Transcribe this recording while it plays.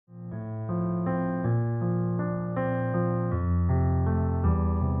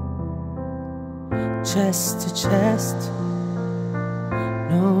chest to chest,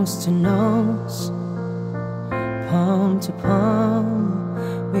 nose to nose, palm to palm.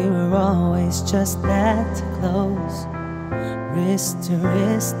 We were always just that close, wrist to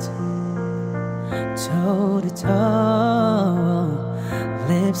wrist, toe to toe,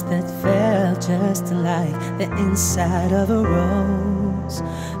 lips that felt just like the inside of a rose.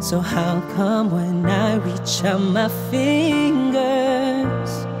 So how come when I reach out my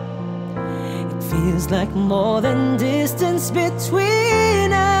fingers, it feels like more than distance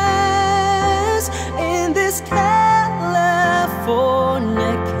between us? In this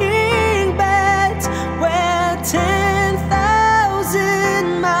California king bed, we're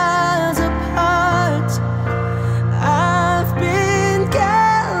 10,000 miles apart. I've been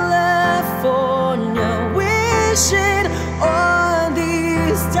California wishing on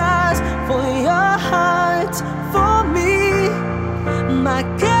these stars for your heart, for me, my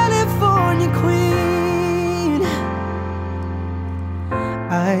California queen.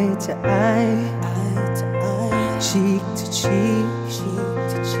 Eye to eye, cheek to cheek,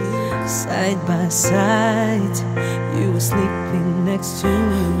 side by side. You were sleeping next to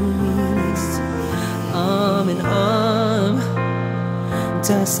me, arm in arm,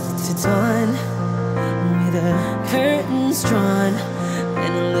 dusk to dawn, with the curtains drawn,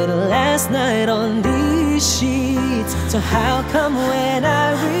 and a little last night on these sheets. So how come when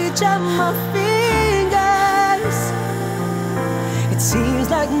I reach out my fingers, it seems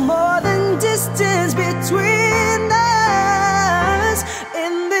like more than distance between us?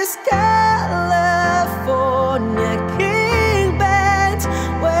 In this California king bed,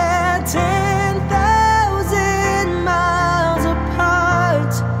 we're 10,000 miles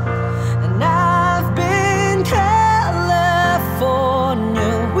apart. And I've been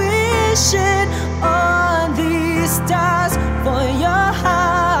California wishing on these stars for your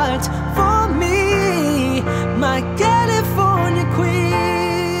heart, for me, my California queen.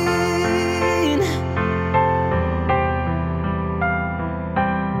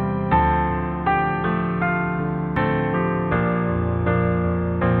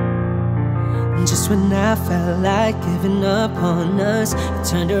 Just when I felt like giving up on us, you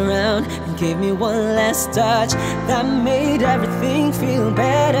turned around and gave me one last touch that made everything feel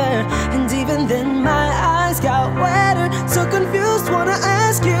better.